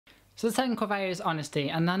So the second core value is honesty,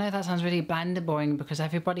 and I know that sounds really bland and boring because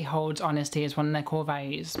everybody holds honesty as one of their core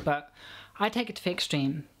values, but I take it to the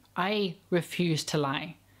extreme. I refuse to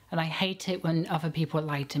lie, and I hate it when other people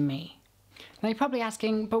lie to me. Now you're probably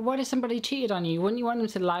asking, but what if somebody cheated on you? Wouldn't you want them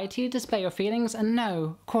to lie to you, display your feelings? And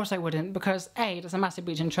no, of course I wouldn't, because A, that's a massive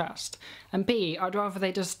breach in trust, and B, I'd rather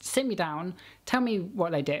they just sit me down, tell me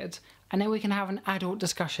what they did, and then we can have an adult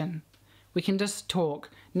discussion. We can just talk.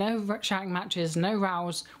 No shouting matches, no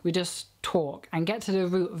rows, we just talk and get to the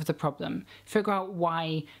root of the problem. Figure out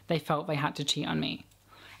why they felt they had to cheat on me.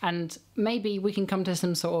 And maybe we can come to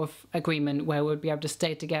some sort of agreement where we'll be able to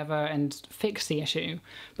stay together and fix the issue.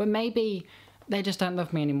 But maybe they just don't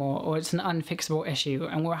love me anymore, or it's an unfixable issue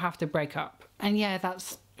and we'll have to break up. And yeah,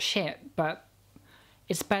 that's shit, but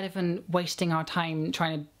it's better than wasting our time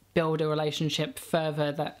trying to build a relationship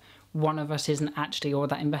further that one of us isn't actually all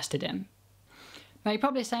that invested in. Now you're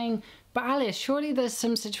probably saying, but Alice, surely there's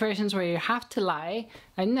some situations where you have to lie.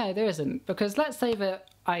 And no, there isn't, because let's say that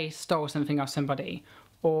I stole something off somebody,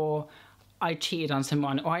 or I cheated on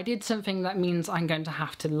someone, or I did something that means I'm going to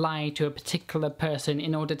have to lie to a particular person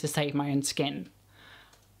in order to save my own skin.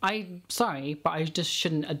 I'm sorry, but I just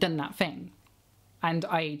shouldn't have done that thing. And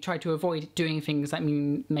I try to avoid doing things that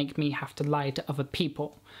make me have to lie to other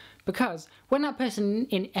people. Because when that person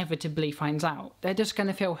inevitably finds out, they're just going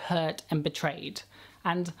to feel hurt and betrayed.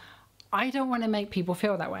 And I don't want to make people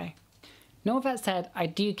feel that way. Now all that said, I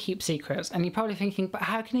do keep secrets, and you're probably thinking, but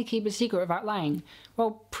how can you keep a secret without lying?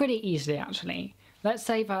 Well, pretty easily actually. Let's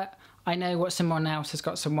say that I know what someone else has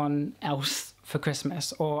got someone else for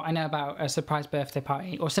Christmas, or I know about a surprise birthday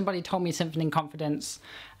party, or somebody told me something in confidence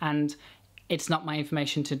and it's not my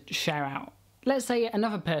information to share out. Let's say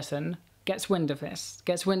another person gets wind of this,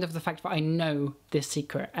 gets wind of the fact that I know this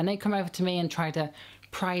secret, and they come over to me and try to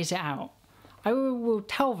prise it out. I will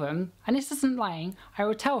tell them, and this isn't lying, I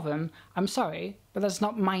will tell them, I'm sorry, but that's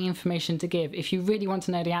not my information to give. If you really want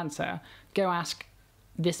to know the answer, go ask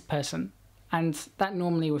this person. And that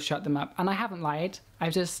normally will shut them up. And I haven't lied,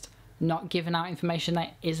 I've just not given out information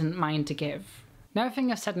that isn't mine to give. Now,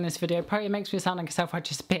 everything I've said in this video probably makes me sound like a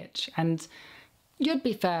self-righteous bitch, and you'd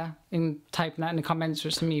be fair in typing that in the comments,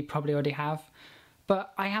 which some of you probably already have.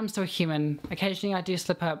 But I am still human. Occasionally I do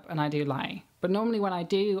slip up and I do lie. But normally when I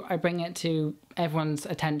do, I bring it to everyone's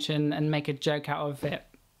attention and make a joke out of it.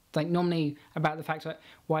 Like normally about the fact that,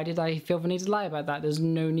 why did I feel the need to lie about that? There's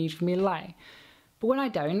no need for me to lie. But when I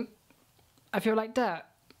don't, I feel like dirt.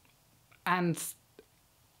 And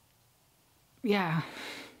yeah.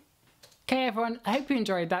 Okay everyone, I hope you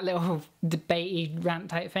enjoyed that little debatey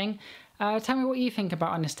rant type thing. Tell me what you think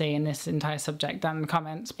about honesty in this entire subject down in the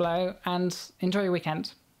comments below, and enjoy your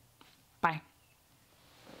weekend.